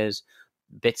 polystyrene ears,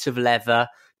 bits of leather,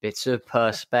 bits of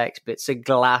perspex, bits of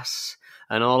glass,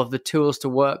 and all of the tools to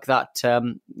work that,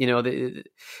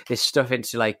 this stuff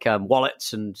into like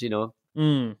wallets and,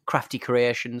 crafty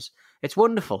creations. It's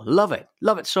wonderful. Love it.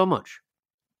 Love it so much.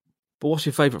 But what's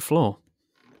your favourite floor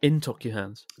in Tokyu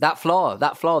Hands? That floor,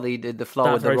 the floor with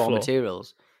the raw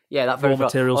materials. Yeah, that very raw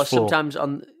materials or floor. Sometimes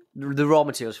on the raw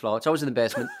materials floor. It's always in the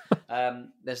basement.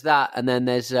 There's that, and then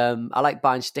there's I like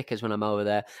buying stickers when I'm over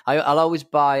there. I'll always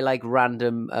buy like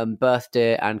random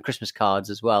birthday and Christmas cards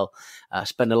as well.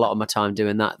 Spend a lot of my time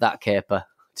doing that caper,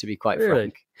 to be quite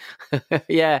frank.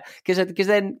 Yeah,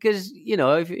 because you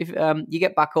know, if you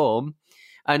get back home.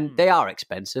 And they are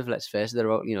expensive, let's face it. They're,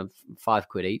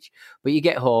 £5 each. But you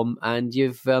get home and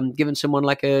you've given someone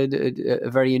like a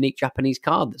very unique Japanese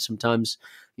card that sometimes,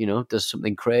 does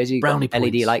something crazy. Brownie got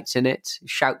LED points. lights in it.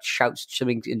 Shouts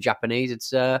something in Japanese.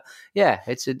 It's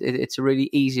it's a really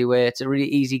easy way. It's a really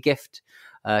easy gift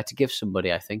to give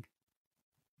somebody, I think.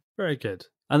 Very good.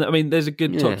 And I mean, there's a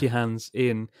good Talk Your Hands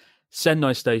in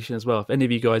Sendai Station as well. If any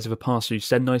of you guys ever pass through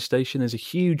Sendai Station, there's a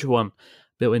huge one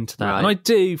built into that. Right. And I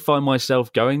do find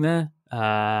myself going there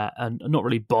and not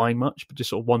really buying much, but just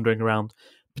sort of wandering around,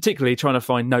 particularly trying to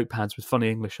find notepads with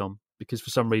funny English on, because for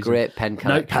some reason, great pen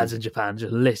collection. Notepads in Japan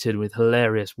just littered with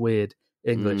hilarious, weird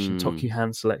English, and Talk Your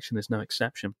Hands selection is no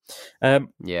exception.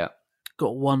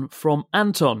 Got one from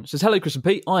Anton. It says, "Hello, Chris and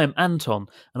Pete. I am Anton,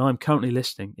 and I'm currently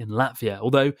listening in Latvia,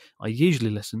 although I usually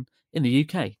listen in the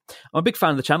UK. I'm a big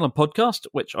fan of the channel and podcast,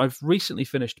 which I've recently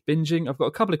finished binging. I've got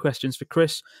a couple of questions for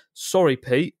Chris. Sorry,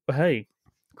 Pete, but hey,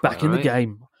 back in the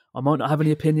game. I might not have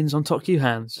any opinions on Talk Your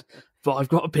Hands, but I've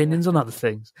got opinions on other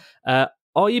things.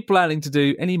 Are you planning to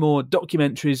do any more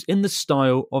documentaries in the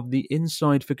style of the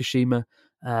Inside Fukushima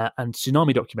and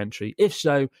tsunami documentary? If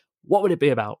so, what would it be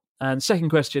about? And second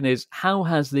question is, how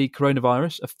has the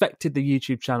coronavirus affected the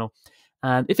YouTube channel?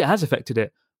 And if it has affected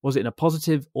it, was it in a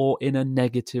positive or in a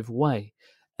negative way?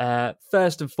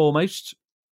 First and foremost,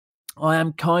 I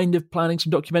am kind of planning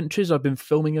some documentaries. I've been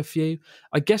filming a few.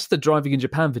 I guess the Driving in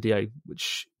Japan video,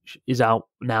 which is out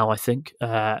now, I think,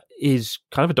 is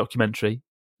kind of a documentary,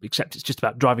 except it's just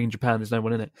about driving in Japan. There's no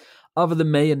one in it other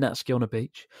than me and Natsuki on a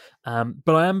beach.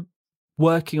 But I am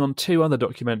working on two other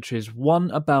documentaries,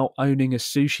 one about owning a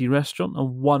sushi restaurant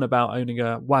and one about owning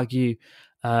a Wagyu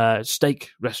steak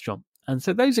restaurant. And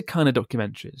so those are kind of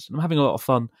documentaries. I'm having a lot of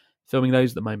fun filming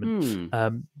those at the moment,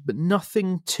 but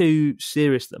nothing too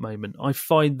serious at the moment. I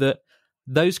find that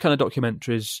those kind of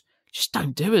documentaries just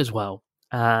don't do as well.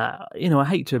 I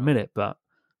hate to admit it, but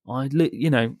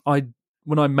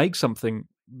when I make something,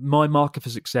 my marker for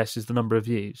success is the number of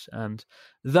views. And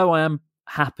though I am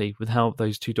happy with how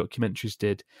those two documentaries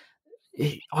did,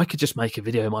 I could just make a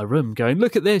video in my room going,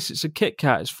 look at this, it's a Kit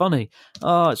Kat, it's funny,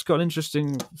 it's got an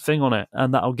interesting thing on it,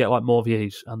 and that'll get like more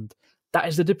views. And that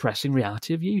is the depressing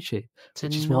reality of YouTube,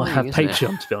 which is why I have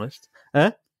Patreon, to be honest.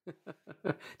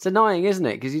 It's annoying, isn't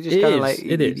it? Because you just kind of like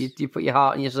you put your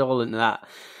heart and your soul into that.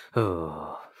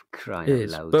 Oh, crying out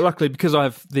loud. But luckily, because I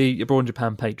have the Abroad in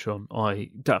Japan Patreon, I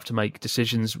don't have to make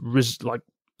decisions like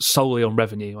solely on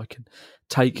revenue. I can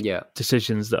take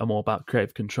decisions that are more about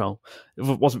creative control. If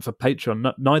it wasn't for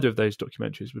Patreon, neither of those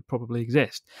documentaries would probably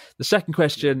exist. The second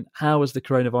question, how has the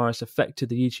coronavirus affected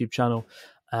the YouTube channel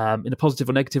in a positive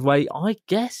or negative way? I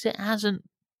guess it hasn't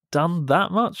done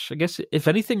that much. I guess, if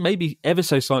anything, maybe ever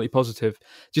so slightly positive,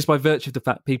 just by virtue of the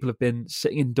fact people have been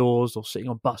sitting indoors or sitting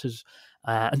on buses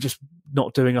and just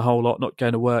not doing a whole lot, not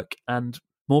going to work, and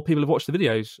more people have watched the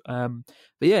videos.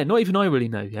 But yeah, not even I really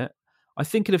know yet. I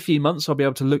think in a few months I'll be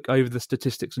able to look over the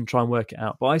statistics and try and work it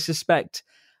out. But I suspect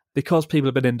because people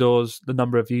have been indoors, the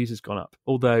number of views has gone up.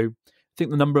 Although I think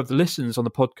the number of the listens on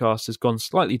the podcast has gone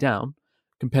slightly down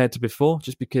compared to before,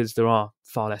 just because there are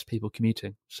far less people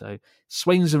commuting. So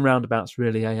swings and roundabouts,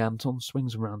 really, Anton?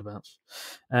 Swings and roundabouts.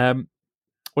 What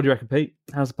do you reckon, Pete?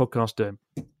 How's the podcast doing?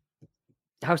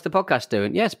 How's the podcast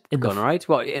doing? Yes, it's gone all right.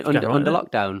 What, under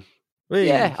lockdown? Really?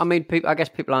 Yeah, I mean, I guess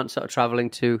people aren't sort of travelling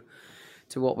to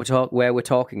where we're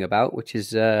talking about, which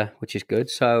is good.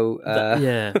 So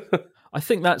I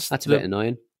think that's a bit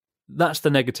annoying. That's the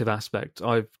negative aspect.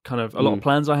 I've kind of a lot of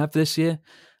plans I have this year,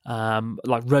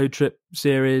 like road trip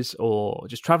series or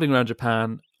just traveling around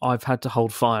Japan. I've had to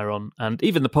hold fire on, and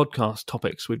even the podcast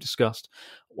topics we've discussed,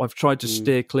 I've tried to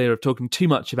steer clear of talking too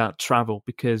much about travel,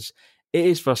 because it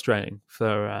is frustrating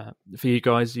for you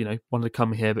guys. Wanting to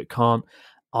come here but can't.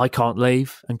 I can't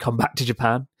leave and come back to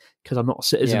Japan because I'm not a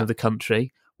citizen of the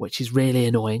country, which is really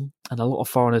annoying. And a lot of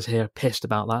foreigners here are pissed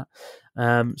about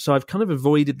that. So I've kind of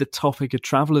avoided the topic of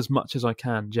travel as much as I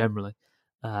can generally.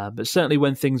 But certainly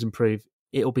when things improve,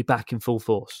 it'll be back in full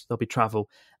force. There'll be travel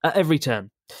at every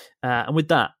turn. And with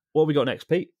that, what have we got next,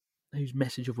 Pete? Whose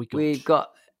message have we got? We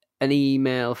got an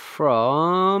email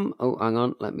from... Oh, hang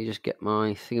on. Let me just get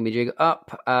my thingamajig up.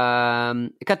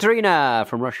 Katerina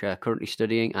from Russia, currently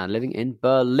studying and living in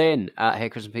Berlin. Hey,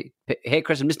 Chris and Pete. Hey,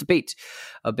 Chris and Mr. Pete.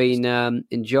 I've been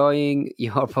enjoying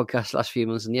your podcast the last few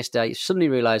months, and yesterday I suddenly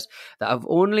realised that I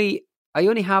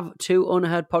only have 2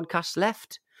 unheard podcasts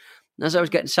left. And as I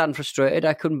was getting sad and frustrated,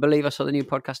 I couldn't believe I saw the new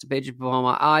podcaster pages before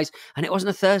my eyes, and it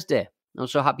wasn't a Thursday. I'm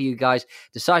so happy you guys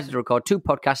decided to record 2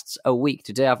 podcasts a week.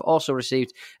 Today, I've also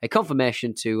received a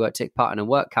confirmation to take part in a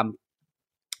work camp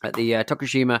at the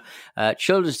Tokushima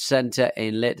Children's Centre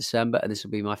in late December, and this will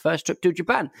be my first trip to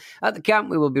Japan. At the camp,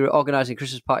 we will be organising a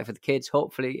Christmas party for the kids.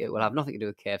 Hopefully, it will have nothing to do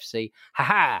with KFC.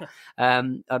 Ha-ha!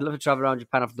 I'd love to travel around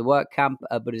Japan after the work camp,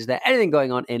 but is there anything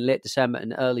going on in late December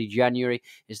and early January?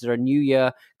 Is there a New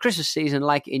Year Christmas season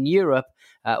like in Europe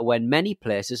when many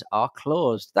places are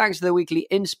closed? Thanks for the weekly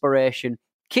inspiration.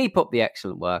 Keep up the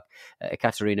excellent work.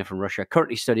 Ekaterina from Russia,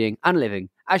 currently studying and living,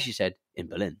 as she said, in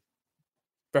Berlin.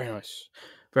 Very nice.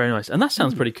 Very nice. And that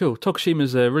sounds pretty cool. Tokushima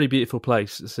is a really beautiful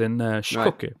place. It's in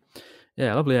Shikoku. Right.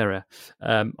 Yeah, lovely area.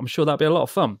 I'm sure that'll be a lot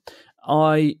of fun.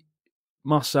 I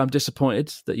must say I'm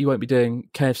disappointed that you won't be doing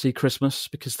KFC Christmas,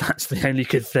 because that's the only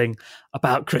good thing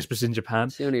about Christmas in Japan.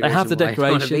 They have the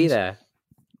decorations. Be there.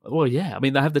 Well, yeah. I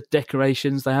mean, they have the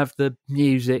decorations, they have the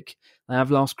music, they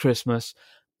have Last Christmas,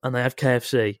 and they have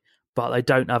KFC, but they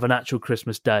don't have an actual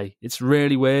Christmas day. It's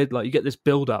really weird. Like, you get this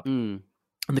build-up.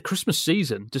 And the Christmas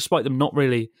season, despite them not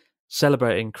really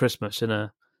celebrating Christmas in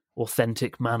a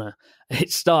authentic manner,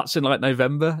 it starts in like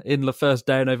November. In the first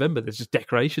day of November, there's just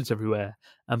decorations everywhere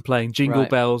and playing Jingle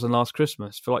Bells and Last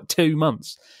Christmas for like 2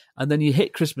 months. And then you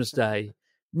hit Christmas Day,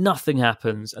 nothing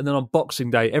happens. And then on Boxing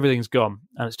Day, everything's gone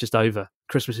and it's just over.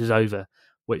 Christmas is over,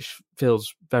 which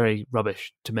feels very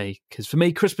rubbish to me. Because for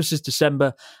me, Christmas is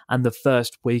December and the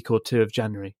first week or 2 of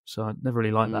January. So I never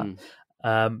really like that.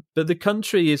 But the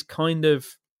country is kind of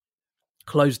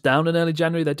closed down in early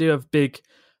January. They do have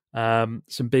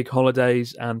some big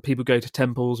holidays, and people go to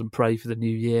temples and pray for the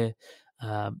new year.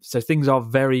 So things are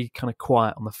very kind of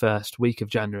quiet on the first week of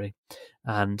January,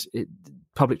 and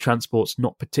public transport's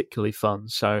not particularly fun.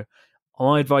 So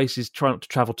my advice is try not to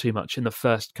travel too much in the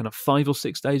first kind of 5 or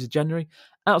 6 days of January.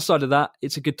 Outside of that,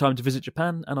 it's a good time to visit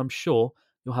Japan, and I'm sure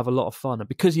you'll have a lot of fun. And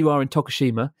because you are in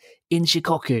Tokushima, in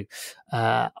Shikoku,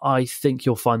 I think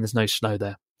you'll find there's no snow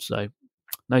there. So,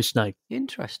 no snow.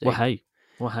 Interesting. Well,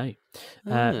 hey.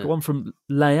 Got one from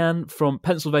Leanne from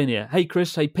Pennsylvania. Hey,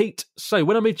 Chris. Hey, Pete. So,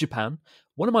 when I move to Japan,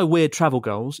 one of my weird travel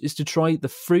goals is to try the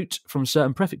fruit from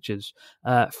certain prefectures,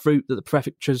 fruit that the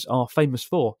prefectures are famous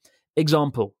for.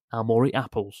 Example, Aomori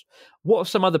apples. What are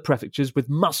some other prefectures with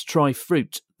must-try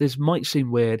fruit? This might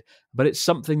seem weird, but it's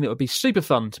something that would be super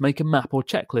fun to make a map or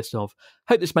checklist of.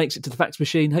 Hope this makes it to the fax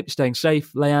machine. Hope you're staying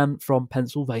safe. Leanne from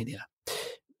Pennsylvania.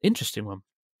 Interesting one.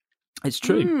 It's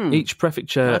true. Each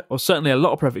prefecture, or certainly a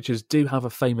lot of prefectures, do have a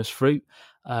famous fruit.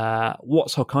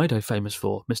 What's Hokkaido famous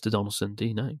for, Mr. Donaldson? Do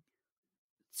you know?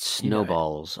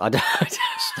 Snowballs. I don't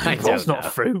know.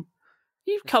 Not fruit.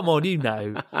 Come on, you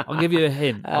know. I'll give you a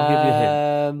hint.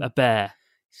 A bear.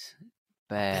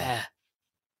 Bear.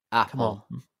 Apple. Come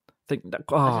on. Think.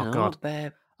 Oh God.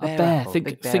 Bear. A bear. Apple.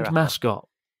 Think mascot.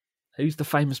 Who's the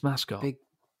famous mascot?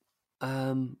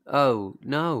 Oh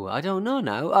no, I don't know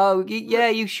now. Oh yeah,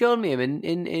 you showed me him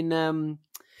in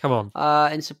Come on.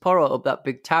 In Sapporo, up that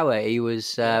big tower. He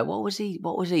was what was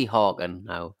he hawking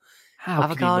now?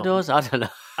 Avocados? I don't know.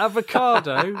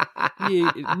 Avocado?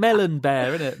 Melon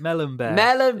bear, isn't it? Melon bear.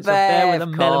 Melon it's bear. A bear with a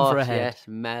melon for a head. Yes,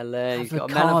 melon. He's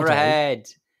got a melon for a head.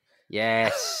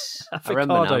 Yes. I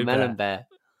remember now, melon bear.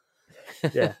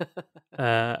 Yeah.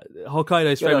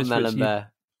 Hokkaido's famous for its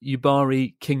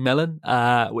Yubari King Melon,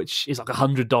 which is like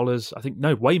 $100. I think,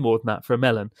 no, way more than that for a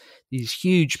melon. These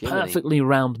huge, perfectly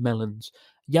round melons.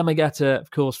 Yamagata, of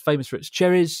course, famous for its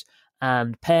cherries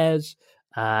and pears.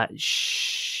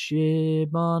 Shimane,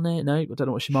 no, I don't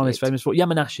know what Shimane is famous for.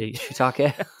 Yamanashi.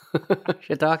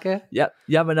 Shiitake? Yeah,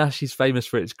 Yamanashi's famous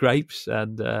for its grapes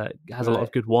and has a lot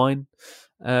of good wine.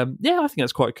 Yeah, I think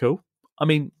that's quite cool. I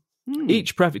mean,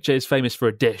 each prefecture is famous for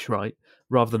a dish, right,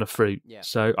 rather than a fruit. Yeah.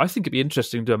 So I think it'd be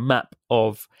interesting to do a map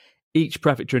of each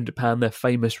prefecture in Japan, their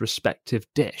famous respective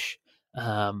dish.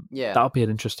 That would be an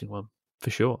interesting one, for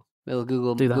sure. Little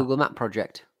Google Map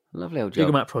project. Lovely old job.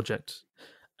 Google Map project.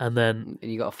 And then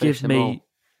you got to finish them all.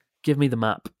 Give me the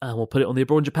map, and we'll put it on the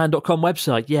abroadinjapan.com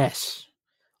website. Yes.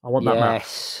 I want that map.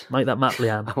 Make that map,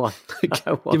 Leanne.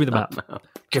 Give me the map.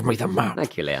 Give me the map.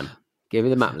 Thank you, Leanne. Give me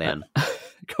the map, Leanne.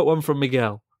 Got one from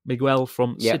Miguel. Miguel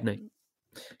from Sydney.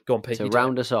 Go on, Pete. To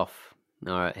round us off.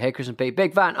 All right. Hey, Chris and Pete.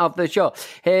 Big fan of the show.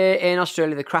 Here in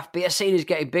Australia, the craft beer scene is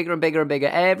getting bigger and bigger and bigger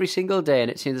every single day, and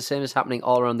it seems the same is happening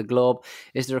all around the globe.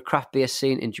 Is there a craft beer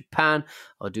scene in Japan,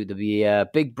 or do the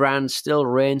big brands still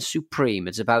reign supreme?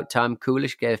 It's about time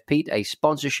Coolish gave Pete a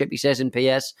sponsorship, he says in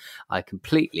PS. I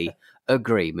completely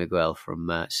agree, Miguel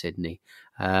from Sydney.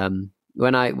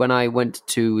 when I went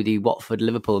to the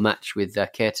Watford-Liverpool match with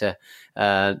Keita,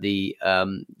 the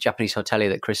Japanese hotelier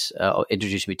that Chris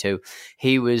introduced me to,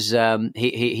 he was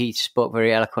he spoke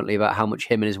very eloquently about how much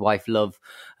him and his wife love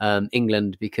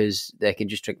England because they can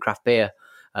just drink craft beer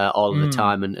all of the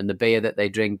time, and the beer that they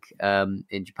drink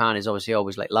in Japan is obviously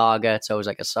always like lager. It's always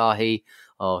like Asahi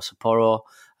or Sapporo.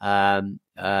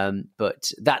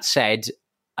 But that said,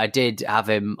 I did have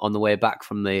him on the way back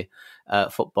from the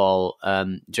football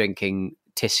drinking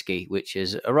Tyskie, which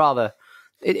is a rather...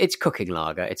 It's cooking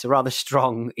lager. It's a rather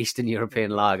strong Eastern European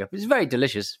lager. It's very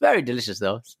delicious. Very delicious,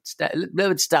 though.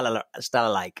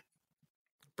 Stella-like.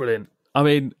 Brilliant. I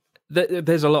mean,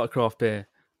 there's a lot of craft beer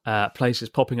places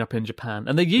popping up in Japan,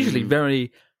 and they're usually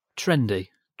very trendy,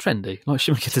 like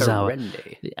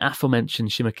Shimokitazawa. The aforementioned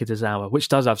Shimokitazawa, which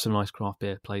does have some nice craft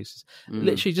beer places.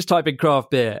 Literally just type in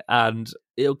craft beer and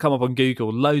it'll come up on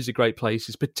Google. Loads of great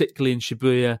places, particularly in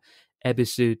Shibuya,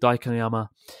 Ebisu, Daikanyama.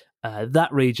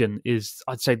 That region is,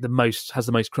 I'd say, has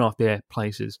the most craft beer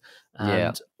places.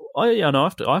 And I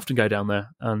often go down there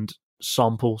and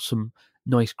sample some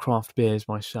nice craft beers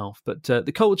myself. But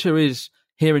the culture is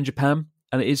here in Japan,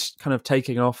 and it is kind of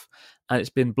taking off, and it's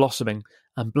been blossoming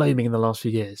and blooming in the last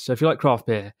few years. So if you like craft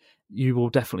beer, you will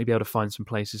definitely be able to find some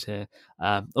places here.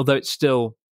 Although it's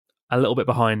still a little bit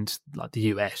behind like the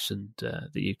US and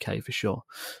the UK for sure.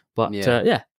 But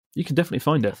you can definitely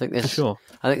find it. For sure.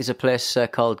 I think there's a place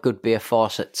called Good Beer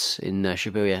Faucets in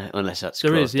Shibuya, unless that's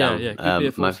there closed is, down. Good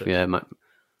Beer Faucets.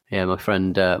 My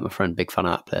friend, big fan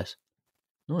of that place.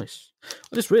 Nice.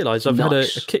 I just realised I've had a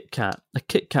Kit Kat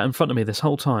in front of me this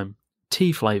whole time,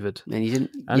 tea flavoured, and you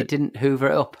didn't hoover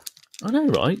it up. I know,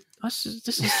 right?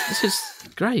 This is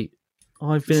great.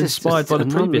 I've been inspired by the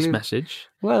previous message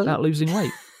about losing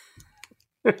weight.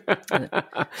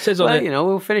 Says on it,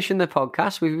 we're finishing the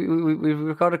podcast. We've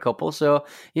recorded a couple, so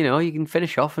you can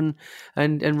finish off and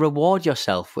reward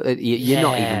yourself. You're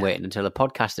not even waiting until the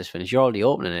podcast is finished. You're already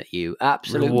opening it. You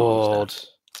absolute reward. Monster.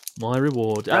 My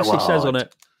reward. It actually says on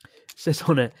it,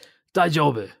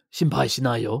 "Daijoubu, shinpai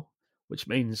shinai yo," which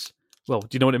means, well, do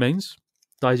you know what it means?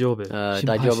 Daijoubu.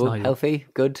 Daijoubu, healthy,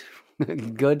 good,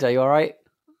 good. Are you all right?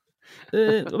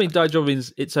 I mean, daijoubu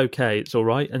means it's okay, it's all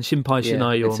right, and shinpai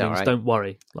shinai yo means right. Don't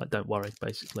worry,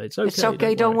 basically. It's okay. It's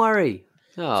okay, don't worry.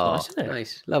 Oh, nice, isn't it?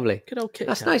 Nice, lovely. Good old Kit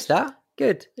That's Kat. Nice. That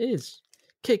good. It is.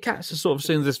 Kit Kats are sort of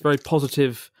seen as this very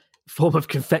positive form of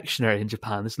confectionery in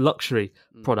Japan, this luxury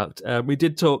product. We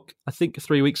did talk, I think,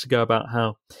 3 weeks ago about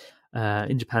how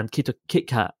in Japan, Kit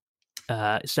Kat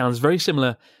sounds very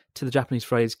similar to the Japanese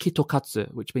phrase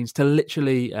kitokatsu, which means to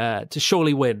literally, to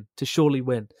surely win.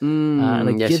 And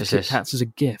they give Kit Kats as a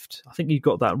gift. I think you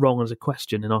got that wrong as a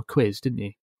question in our quiz, didn't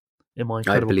you? In my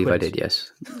incredible quiz. I did,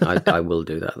 yes. I will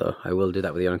do that, though. I will do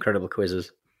that with your incredible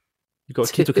quizzes. You've got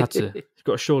kitokatsu. You've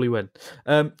got to surely win.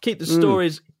 Keep the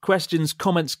stories, questions,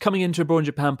 comments coming into Abroad in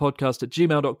Japan podcast at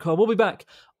gmail.com. We'll be back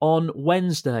on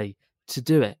Wednesday to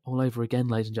do it all over again,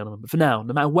 ladies and gentlemen. But for now,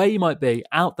 no matter where you might be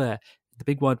out there, the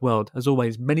big wide world, as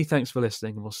always, many thanks for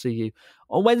listening, and we'll see you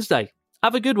on Wednesday.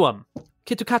 Have a good one.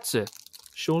 Kitokatsu,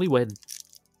 surely win.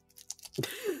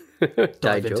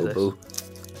 Daijoubu.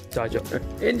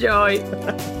 Enjoy.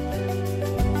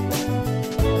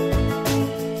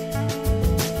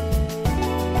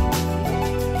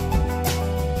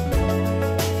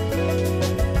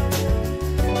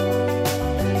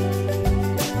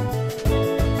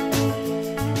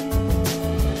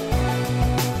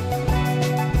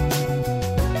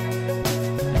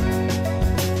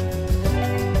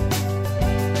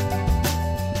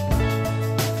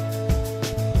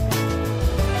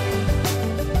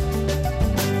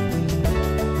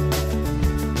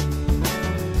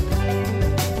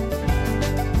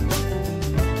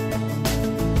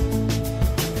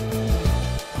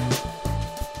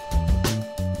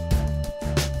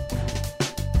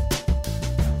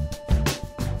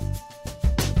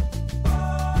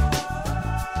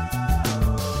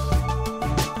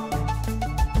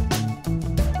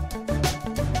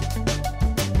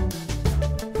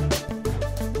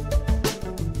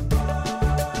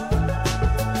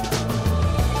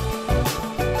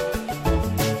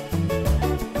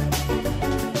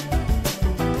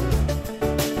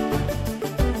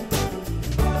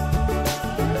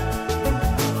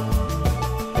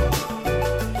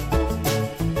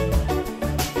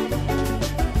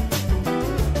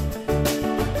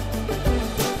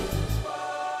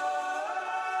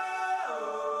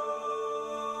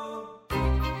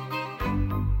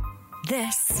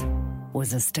 This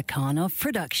was a Stakhanov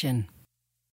production.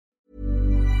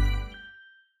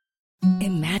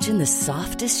 Imagine imagine the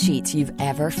softest sheets you've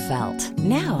ever felt.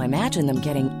 Now imagine them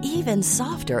getting even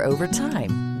softer over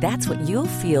time. That's what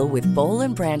you'll feel with Boll &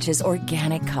 Branch's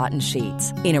organic cotton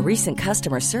sheets. In a recent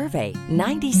customer survey,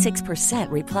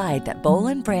 96% replied that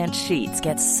Boll & Branch sheets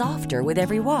get softer with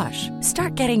every wash.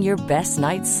 Start getting your best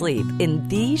night's sleep in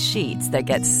these sheets that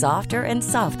get softer and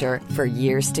softer for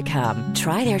years to come.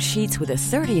 Try their sheets with a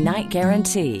 30-night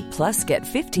guarantee. Plus, get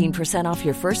 15% off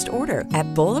your first order at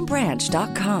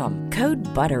bollandbranch.com. Code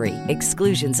BUTTERY.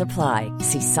 Exclusions apply.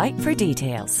 See site for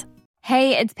details.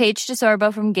 Hey, it's Paige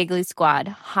DeSorbo from Giggly Squad.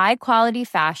 High quality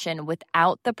fashion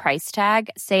without the price tag.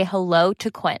 Say hello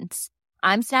to Quince.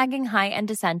 I'm snagging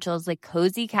high-end essentials like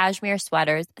cozy cashmere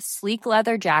sweaters, sleek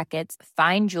leather jackets,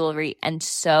 fine jewelry, and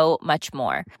so much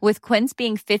more. With Quince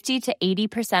being 50 to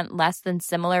 80% less than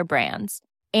similar brands.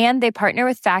 And they partner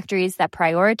with factories that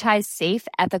prioritize safe,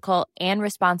 ethical, and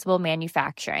responsible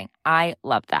manufacturing. I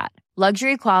love that.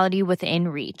 Luxury quality within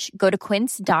reach. Go to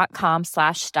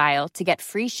quince.com/style to get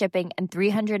free shipping and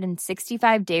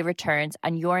 365-day returns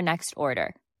on your next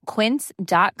order.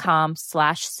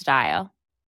 Quince.com/style.